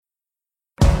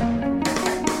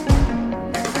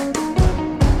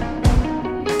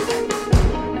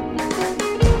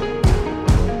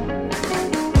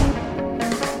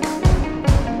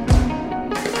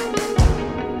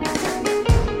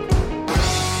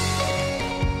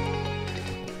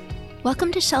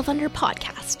Welcome to Shelve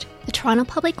Podcast, the Toronto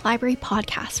Public Library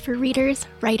podcast for readers,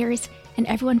 writers, and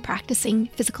everyone practicing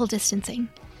physical distancing.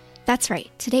 That's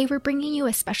right, today we're bringing you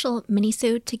a special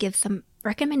mini-sode to give some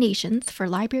recommendations for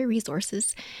library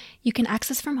resources you can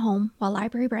access from home while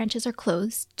library branches are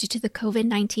closed due to the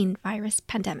COVID-19 virus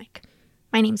pandemic.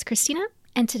 My name's Christina,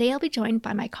 and today I'll be joined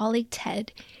by my colleague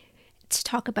Ted to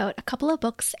talk about a couple of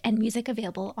books and music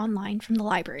available online from the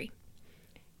library.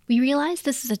 We realize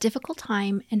this is a difficult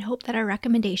time and hope that our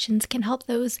recommendations can help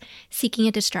those seeking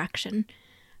a distraction.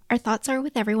 Our thoughts are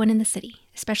with everyone in the city,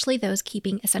 especially those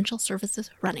keeping essential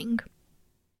services running.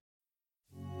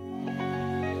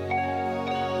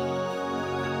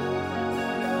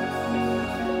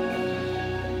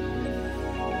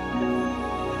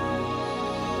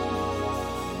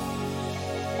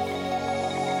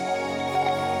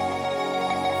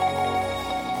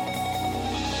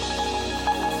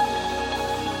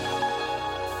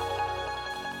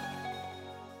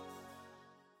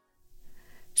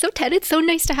 So Ted, it's so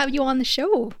nice to have you on the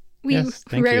show. We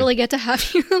rarely get to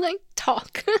have you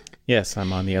talk. Yes,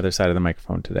 I'm on the other side of the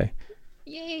microphone today.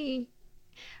 Yay.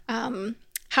 How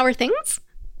are things?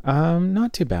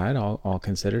 Not too bad, all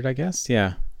considered, I guess.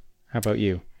 Yeah. How about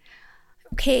you?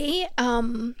 Okay.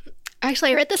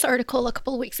 Actually, I read this article a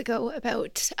couple of weeks ago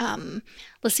about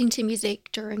listening to music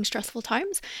during stressful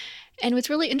times. And it was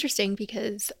really interesting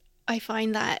because I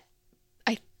find that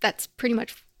that's pretty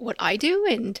much what I do.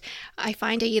 And I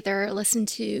find I either listen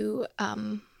to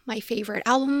my favorite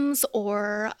albums,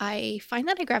 or I find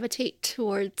that I gravitate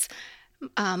towards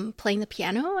playing the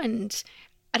piano. And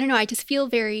I don't know, I just feel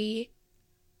very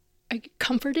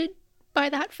comforted by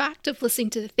that fact of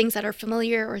listening to things that are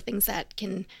familiar or things that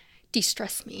can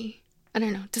de-stress me. I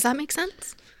don't know. Does that make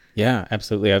sense? Yeah,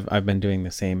 absolutely. I've been doing the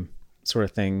same sort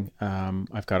of thing.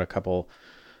 I've got a couple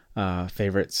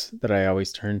favorites that I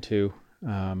always turn to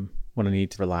when I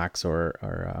need to relax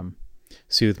or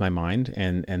soothe my mind,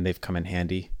 and they've come in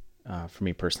handy for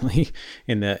me personally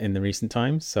in the recent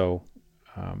times. So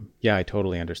yeah, I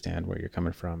totally understand where you're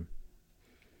coming from.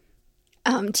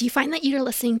 Do you find that you're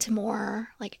listening to more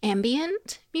like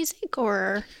ambient music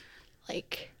or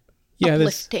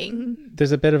uplifting?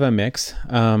 There's a bit of a mix,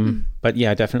 but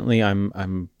yeah, definitely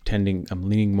I'm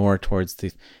leaning more towards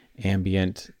the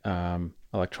ambient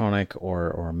electronic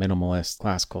or minimalist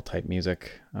classical type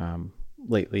music.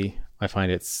 Lately, I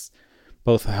find it's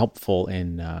both helpful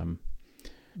in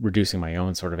reducing my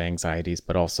own sort of anxieties,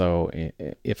 but also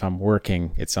if I'm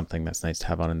working, it's something that's nice to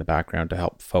have on in the background to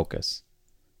help focus.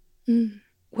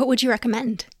 What would you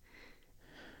recommend?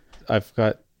 I've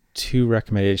got two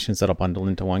recommendations that'll bundle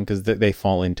into one because they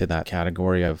fall into that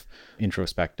category of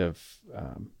introspective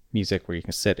music where you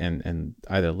can sit and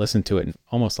either listen to it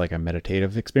almost like a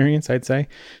meditative experience, I'd say.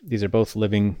 These are both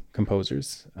living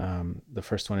composers. The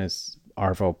first one is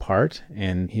Arvo Pärt,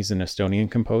 and he's an Estonian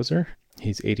composer.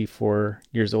 He's 84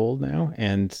 years old now,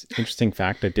 and interesting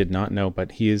fact I did not know,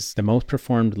 but he is the most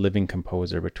performed living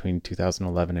composer between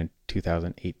 2011 and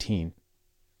 2018.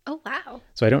 Oh, wow.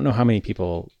 So I don't know how many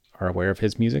people are aware of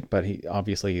his music, but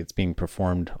it's being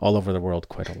performed all over the world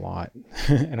quite a lot,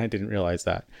 and I didn't realize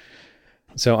that.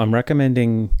 So I'm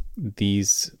recommending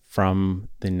these from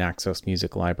the Naxos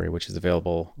Music Library, which is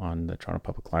available on the Toronto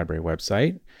Public Library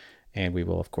website. And we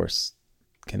will, of course,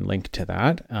 can link to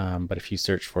that. But if you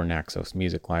search for Naxos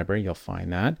Music Library, you'll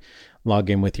find that. Log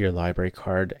in with your library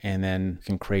card, and then you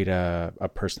can create a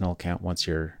personal account once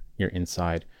you're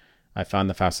inside. I found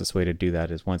the fastest way to do that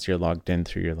is once you're logged in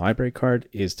through your library card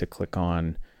is to click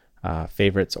on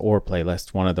favorites or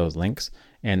playlist, one of those links,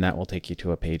 and that will take you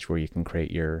to a page where you can create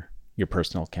your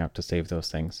personal account to save those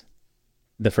things.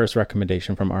 The first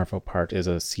recommendation from Arvo Pärt is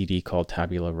a CD called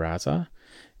Tabula Rasa,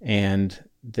 and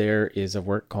there is a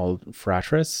work called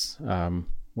Fratris,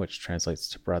 which translates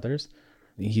to brothers.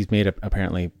 He's made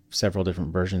apparently several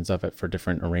different versions of it for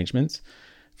different arrangements,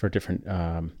 for different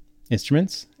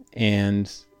instruments,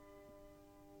 and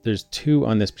there's two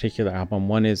on this particular album.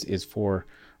 One is for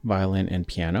violin and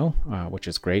piano, which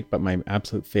is great, but my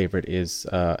absolute favorite is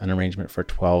an arrangement for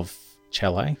 12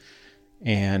 celli.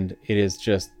 And it is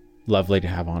just lovely to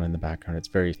have on in the background. It's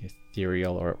very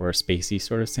ethereal or spacey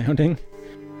sort of sounding.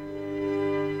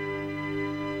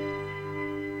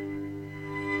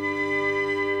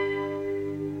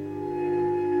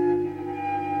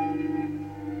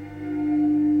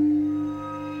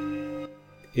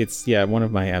 It's one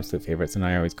of my absolute favorites, and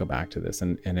I always go back to this,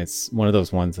 and it's one of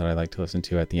those ones that I like to listen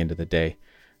to at the end of the day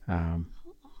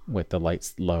with the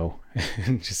lights low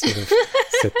and just sort of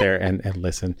sit there and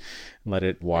listen and let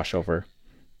it wash over.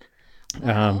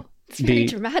 Wow. It's very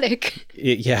dramatic.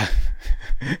 Yeah.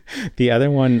 The other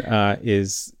one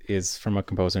is from a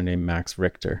composer named Max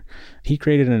Richter. He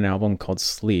created an album called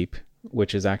Sleep,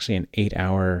 which is actually an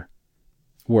 8-hour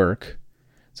work.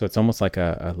 So it's almost like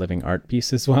a living art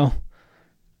piece as well.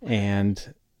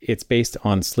 And it's based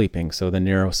on sleeping. So the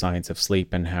neuroscience of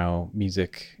sleep and how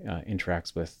music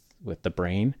interacts with the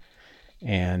brain.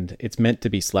 And it's meant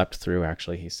to be slept through,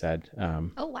 actually, he said.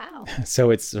 Oh, wow. So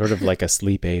it's sort of like a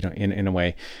sleep aid in a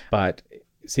way. But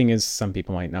seeing as some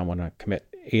people might not want to commit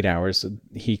 8 hours,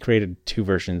 he created 2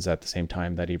 versions at the same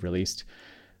time that he released.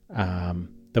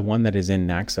 The one that is in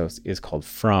Naxos is called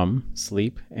From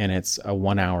Sleep, and it's a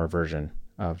 1-hour version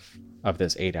of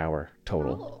this 8-hour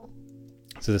total. Oh.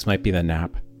 So this might be the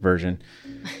nap version.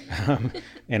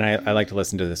 And I like to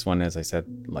listen to this one, as I said,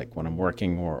 like when I'm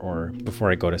working or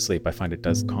before I go to sleep. I find it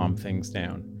does calm things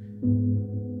down.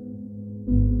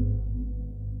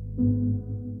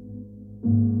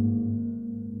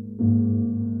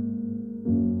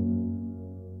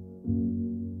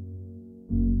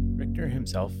 Richter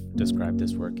himself described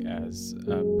this work as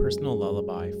a personal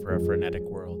lullaby for a frenetic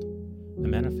world, a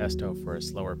manifesto for a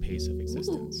slower pace of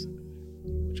existence,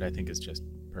 which I think is just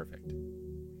perfect.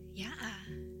 Yeah.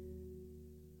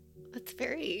 That's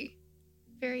very,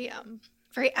 very,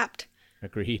 very apt.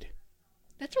 Agreed.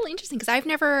 That's really interesting because I've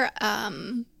never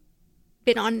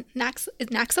been on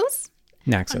Naxos.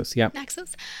 Naxos, yeah.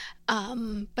 Naxos.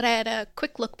 But I had a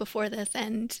quick look before this,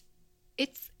 and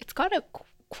it's got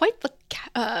quite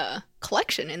the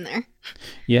collection in there.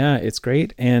 Yeah, it's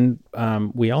great. And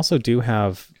we also do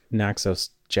have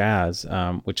Naxos Jazz,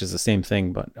 which is the same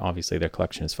thing, but obviously their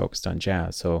collection is focused on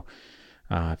jazz. So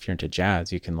if you're into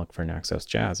jazz, you can look for Naxos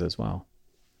Jazz as well.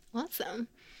 Awesome.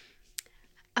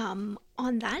 On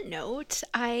that note,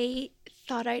 I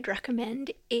thought I'd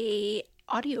recommend a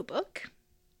audiobook,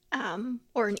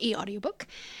 or an e-audiobook,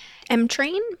 M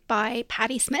Train by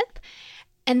Patti Smith.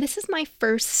 And this is my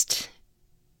first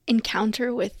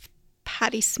encounter with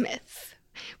Patti Smith,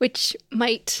 which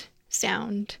might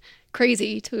sound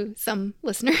crazy to some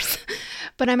listeners,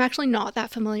 but I'm actually not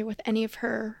that familiar with any of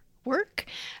her work.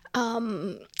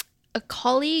 A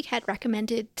colleague had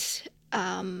recommended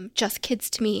Just Kids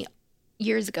to me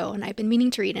years ago, and I've been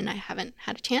meaning to read, and I haven't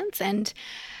had a chance. And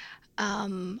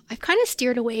I've kind of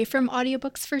steered away from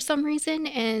audiobooks for some reason,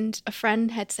 and a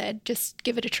friend had said, just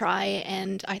give it a try,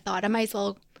 and I thought I might as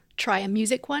well try a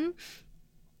music one.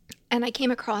 And I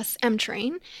came across M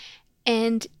Train,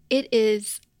 and it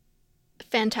is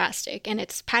fantastic. And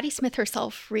it's Patti Smith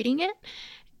herself reading it,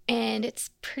 and it's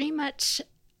pretty much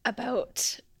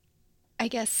about, I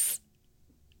guess,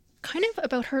 kind of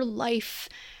about her life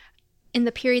in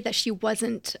the period that she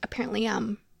wasn't apparently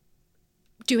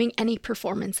doing any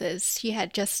performances. She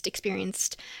had just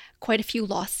experienced quite a few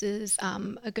losses,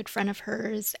 a good friend of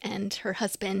hers and her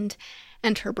husband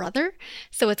and her brother.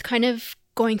 So it's kind of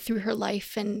going through her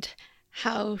life and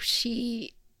how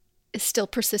she is still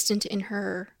persistent in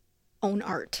her own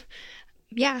art.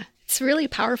 Yeah, it's a really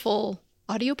powerful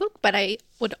audiobook, but I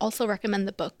would also recommend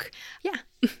the book.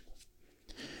 Yeah.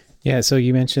 Yeah, so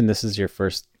you mentioned this is your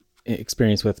first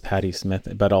experience with Patti Smith,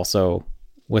 but also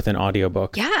with an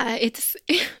audiobook. Yeah, it's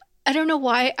I don't know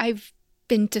why I've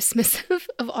been dismissive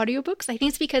of audiobooks. I think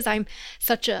it's because I'm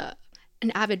such an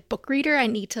avid book reader. I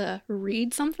need to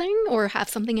read something or have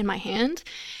something in my hand.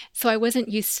 So I wasn't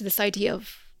used to this idea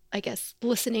of, I guess,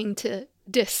 listening to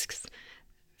discs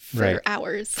for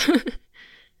hours.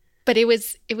 But it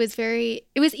was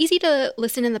easy to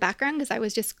listen in the background because I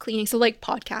was just cleaning. So like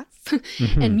podcasts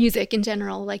and music in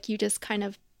general, like you just kind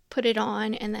of put it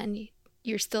on and then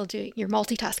you're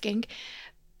multitasking.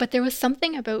 But there was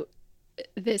something about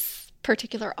this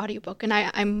particular audiobook, and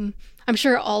I'm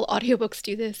sure all audiobooks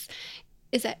do this,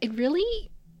 is that it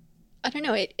really, I don't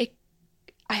know, I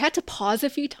had to pause a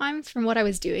few times from what I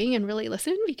was doing and really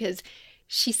listen because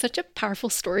she's such a powerful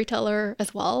storyteller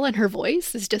as well, and her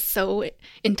voice is just so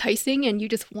enticing, and you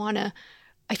just want to,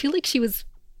 I feel like she was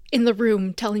in the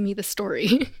room telling me the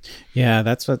story. Yeah,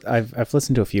 that's what I've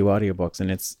listened to a few audiobooks, and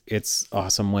it's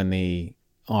awesome when the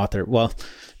author, well,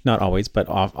 not always, but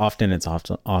often it's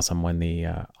awesome when the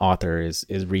author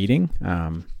is reading.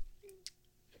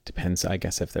 Depends, I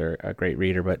guess, if they're a great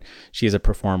reader, but she is a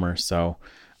performer, so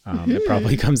it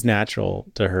probably comes natural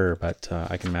to her. But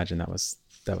I can imagine that was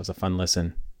a fun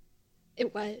listen.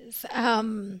 It was,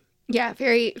 yeah,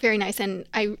 very, very nice. And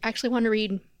I actually want to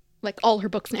read like all her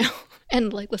books now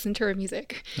and like listen to her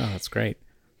music. Oh, that's great.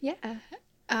 Yeah.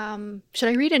 Should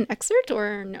I read an excerpt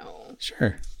or no?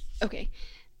 Sure. Okay.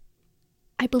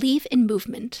 I believe in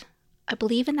movement. I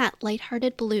believe in that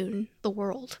lighthearted balloon, the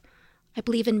world. I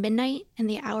believe in midnight and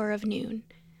the hour of noon.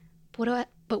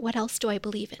 But But what else do I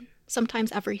believe in?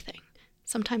 Sometimes everything,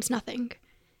 sometimes nothing.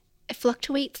 It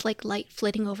fluctuates like light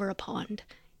flitting over a pond.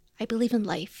 I believe in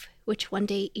life, which one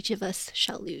day each of us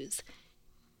shall lose.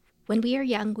 When we are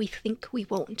young, we think we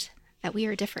won't, that we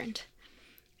are different.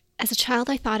 As a child,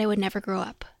 I thought I would never grow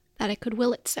up, that I could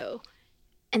will it so.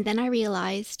 And then I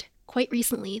realized, quite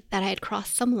recently, that I had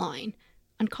crossed some line,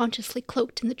 unconsciously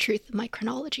cloaked in the truth of my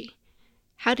chronology.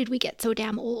 How did we get so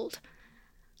damn old?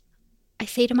 I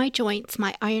say to my joints,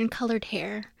 my iron-colored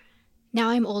hair, now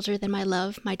I'm older than my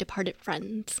love, my departed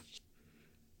friends.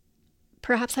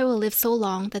 Perhaps I will live so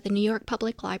long that the New York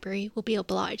Public Library will be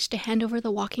obliged to hand over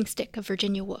the walking stick of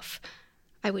Virginia Woolf.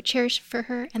 I would cherish for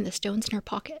her and the stones in her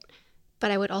pocket, but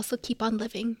I would also keep on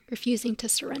living, refusing to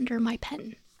surrender my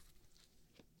pen.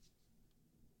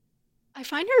 I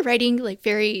find her writing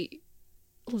very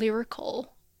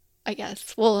lyrical, I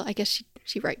guess. Well, I guess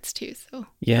she writes too, so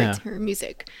writes her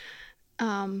music.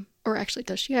 Or actually,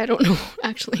 does she? I don't know.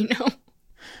 Actually,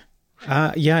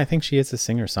 no. Yeah, I think she is a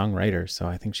singer-songwriter, so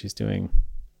I think she's doing.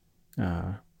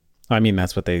 That's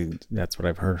what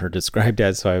I've heard her described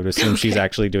as. So I would assume she's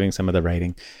actually doing some of the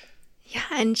writing. Yeah,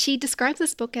 and she describes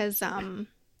this book as a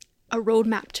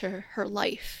roadmap to her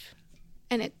life,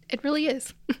 and it really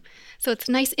is. So it's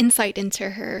a nice insight into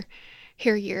her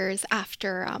years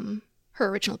after her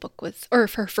original book her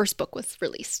first book was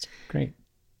released. Great.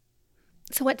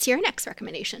 So what's your next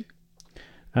recommendation?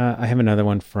 I have another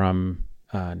one from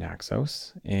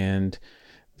Naxos, and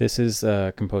this is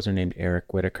a composer named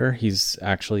Eric Whitaker. He's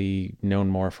actually known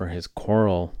more for his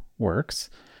choral works.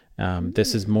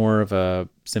 This is more of a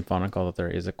symphonic, although there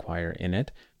is a choir in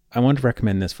it. I want to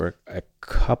recommend this for a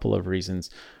couple of reasons.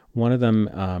 One of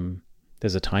them,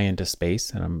 there's a tie into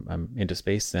space, and I'm into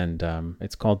space, and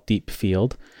it's called Deep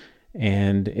Field,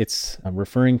 and it's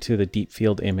referring to the deep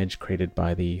field image created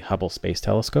by the Hubble Space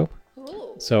Telescope.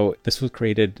 Oh. So this was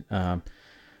created,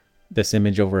 this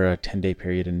image over a 10-day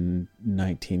period in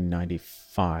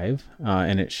 1995,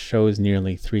 and it shows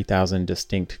nearly 3,000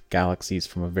 distinct galaxies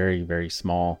from a very, very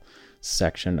small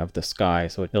section of the sky.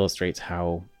 So it illustrates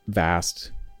how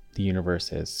vast the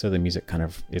universe is. So the music kind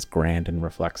of is grand and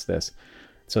reflects this.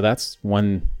 So that's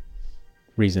one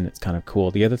reason it's kind of cool.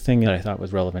 The other thing that I thought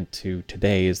was relevant to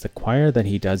today is the choir that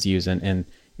he does use, and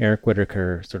Eric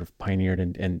Whitaker sort of pioneered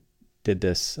and did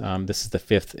this. This is the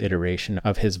 5th iteration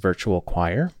of his virtual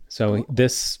choir. So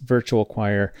this virtual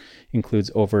choir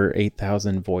includes over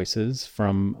 8,000 voices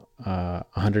from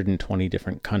 120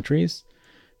 different countries.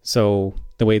 So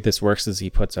the way this works is he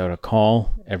puts out a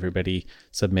call, everybody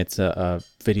submits a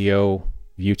video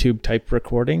YouTube type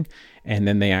recording, and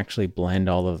then they actually blend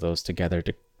all of those together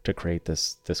to create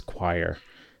this choir.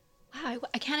 Wow,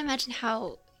 I can't imagine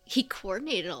how he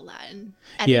coordinated all that and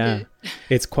edited. Yeah,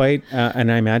 it's quite,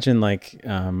 and I imagine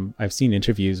I've seen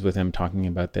interviews with him talking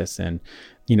about this, and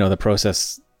the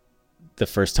process, the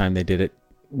first time they did it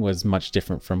was much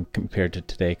different from compared to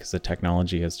today, because the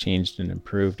technology has changed and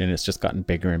improved, and it's just gotten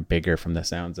bigger and bigger from the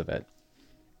sounds of it.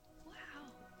 Wow.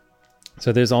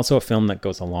 So there's also a film that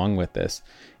goes along with this,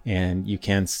 and you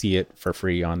can see it for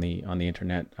free on the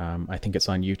internet. I think it's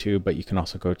on YouTube, but you can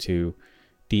also go to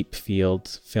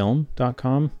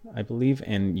deepfieldfilm.com, I believe,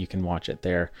 and you can watch it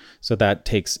there. So that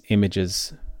takes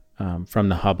images from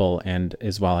the Hubble, and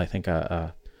as well, I think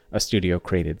a studio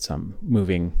created some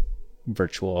moving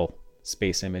virtual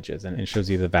space images, and it shows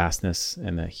you the vastness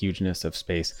and the hugeness of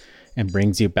space and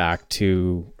brings you back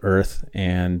to Earth.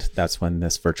 And that's when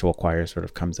this virtual choir sort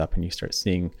of comes up, and you start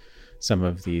seeing some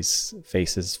of these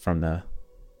faces from the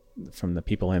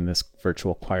people in this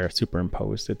virtual choir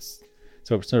superimposed.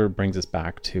 So it sort of brings us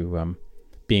back to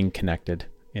being connected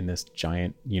in this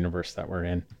giant universe that we're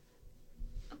in.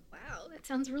 Oh, wow, that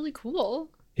sounds really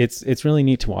cool. It's really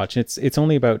neat to watch. It's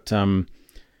only about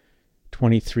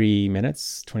 23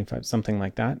 minutes, 25, something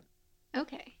like that.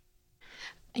 Okay.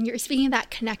 And you're speaking of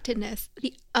that connectedness.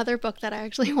 The other book that I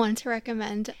actually wanted to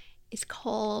recommend is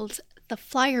called The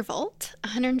Flyer Vault,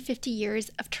 150 Years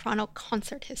of Toronto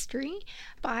Concert History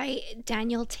by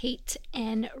Daniel Tate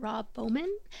and Rob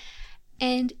Bowman.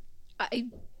 And I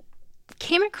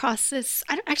came across this,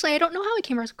 I don't know how I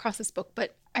came across this book,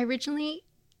 but I originally,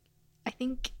 I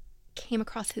think, came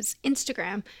across his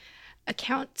Instagram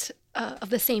account of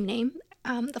the same name,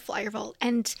 The Flyer Vault.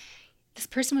 And this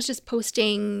person was just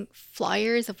posting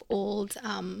flyers of old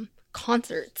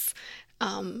concerts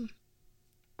from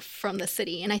the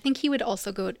city. And I think he would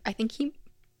also he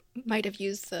might have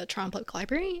used the Toronto Public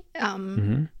Library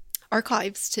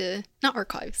archives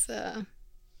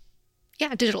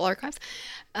digital archives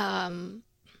to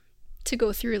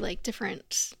go through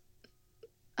different,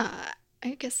 I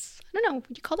guess, I don't know,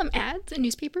 would you call them ads in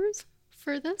newspapers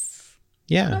for this?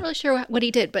 Yeah. I'm not really sure what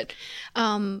he did, but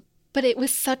it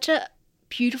was such a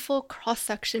beautiful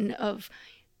cross-section of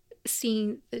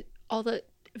seeing all the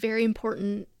very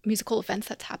important musical events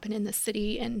that's happened in the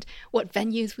city and what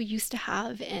venues we used to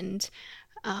have and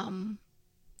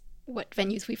what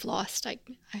venues we've lost, I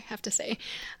have to say,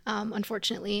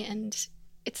 unfortunately. And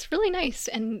it's really nice.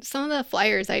 And some of the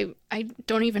flyers, I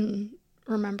don't even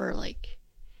remember like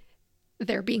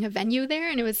there being a venue there.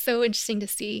 And it was so interesting to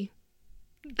see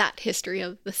that history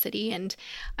of the city. And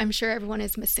I'm sure everyone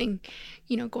is missing,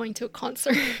 going to a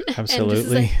concert.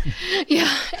 Absolutely.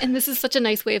 And this is such a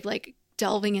nice way of like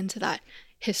delving into that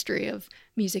history of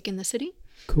music in the city.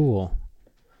 Cool.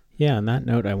 Yeah. On that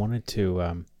note, I wanted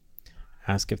to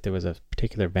ask if there was a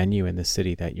particular venue in the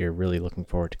city that you're really looking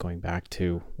forward to going back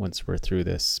to once we're through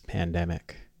this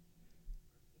pandemic.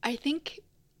 I think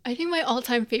my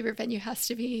all-time favorite venue has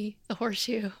to be the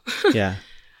Horseshoe. Yeah.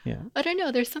 I don't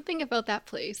know. There's something about that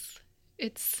place.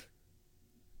 There's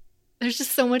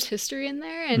just so much history in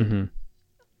there, and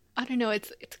I don't know.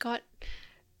 It's got.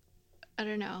 I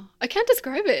don't know. I can't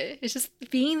describe it. It's just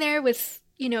being there with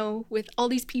with all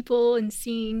these people and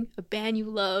seeing a band you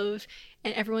love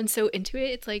and everyone's so into it.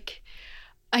 It's like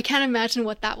I can't imagine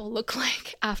what that will look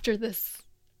like after this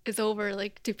is over.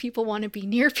 Like, do people want to be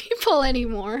near people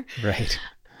anymore? Right.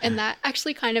 And that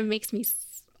actually kind of makes me,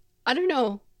 I don't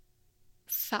know,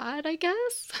 sad, I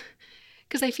guess.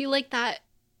 Because I feel like that,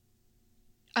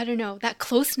 I don't know, that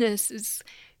closeness is,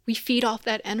 we feed off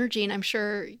that energy. And I'm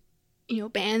sure,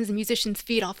 bands and musicians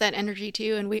feed off that energy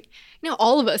too. And we,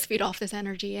 all of us feed off this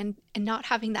energy, and not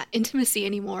having that intimacy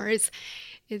anymore is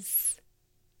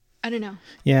I don't know.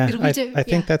 Yeah. I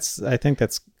think that's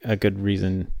a good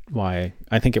reason why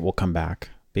I think it will come back,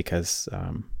 because,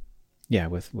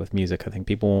 with music, I think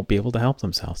people won't be able to help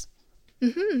themselves.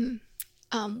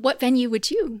 What venue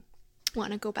would you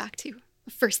want to go back to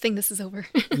the first thing this is over?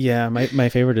 Yeah, my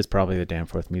favorite is probably the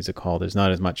Danforth Music Hall. There's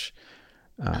not as much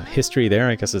history there,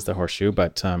 I guess, as the Horseshoe,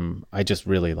 but I just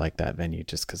really like that venue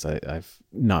just because I've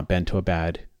not been to a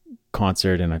bad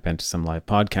concert, and I've been to some live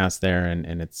podcasts there,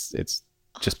 and it's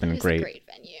just been great. A great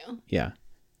venue. Yeah.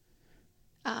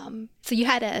 So you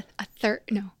had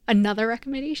another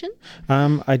recommendation?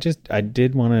 I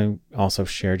did want to also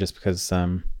share, just because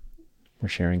we're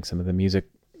sharing some of the music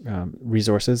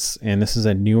resources, and this is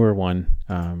a newer one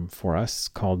for us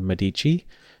called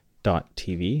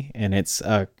Medici.tv, and it's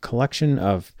a collection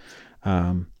of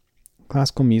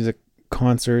classical music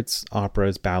concerts,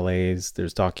 operas, ballets.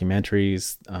 There's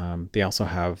documentaries. They also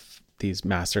have these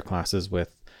master classes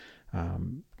with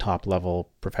top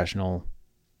level professional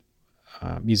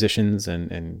musicians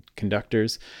and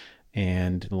conductors,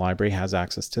 and the library has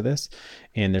access to this,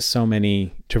 and there's so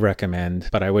many to recommend.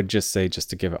 But I would just say, just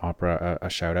to give opera a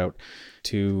shout out,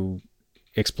 to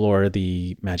explore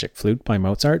the Magic Flute by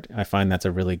Mozart. I find that's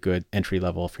a really good entry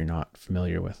level if you're not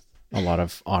familiar with a lot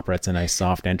of opera. It's a nice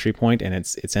soft entry point, and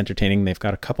it's entertaining. They've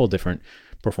got a couple different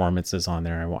performances on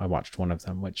there. I watched one of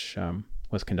them, which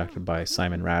was conducted by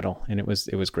Simon Rattle, and it was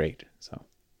great. So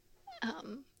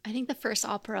I think the first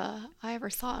opera I ever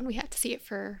saw, and we had to see it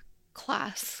for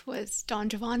class, was Don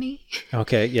Giovanni.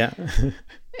 Okay, yeah.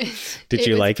 Did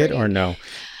you like it or no?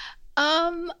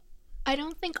 I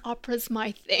don't think opera's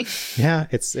my thing. Yeah,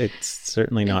 it's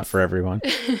certainly not for everyone.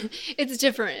 It's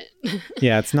different.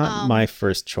 Yeah, it's not my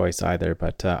first choice either,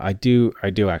 but I do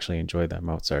actually enjoy the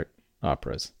Mozart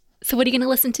operas. So what are you going to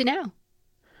listen to now?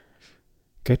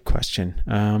 Good question.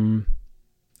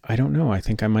 I don't know. I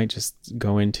think I might just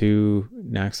go into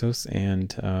Naxos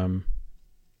and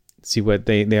see what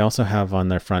they also have on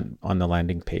their front, on the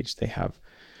landing page. They have,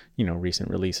 recent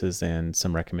releases and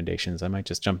some recommendations. I might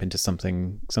just jump into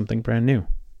something brand new.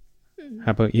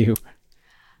 How about you?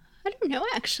 I don't know,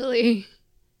 actually.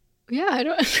 Yeah, I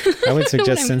don't. I would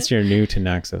suggest, since you're new to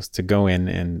Naxos, to go in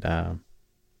and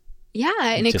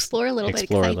explore a little bit.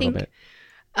 Explore a little bit.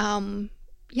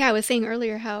 I was saying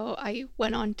earlier how I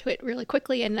went on to it really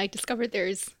quickly, and I discovered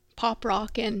there's pop,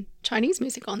 rock, and Chinese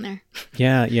music on there.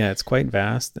 Yeah, it's quite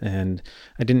vast, and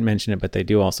I didn't mention it, but they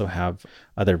do also have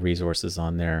other resources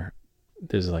on there.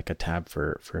 There's like a tab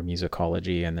for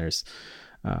musicology, and there's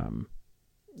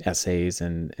essays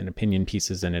and opinion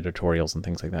pieces and editorials and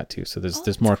things like that too. So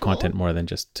there's more content, more than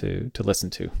just to listen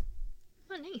to.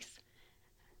 Oh, nice.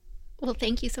 Well,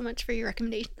 thank you so much for your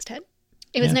recommendations, Ted.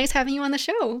 It was nice having you on the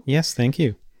show. Yes, thank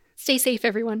you. Stay safe,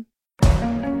 everyone.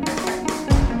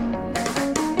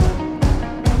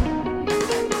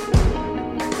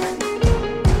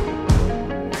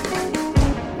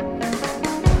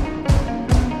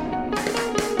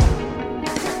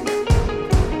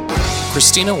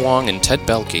 Christina Wong and Ted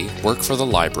Belke work for the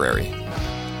library.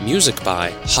 Music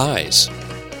by Highs.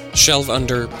 Shelve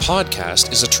Under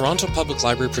Podcast is a Toronto Public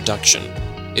Library production.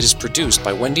 It is produced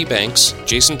by Wendy Banks,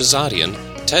 Jason Bazadian,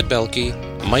 Ted Belke,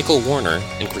 Michael Warner,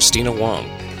 and Christina Wong,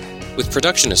 with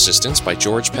production assistance by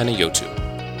George Panayotu.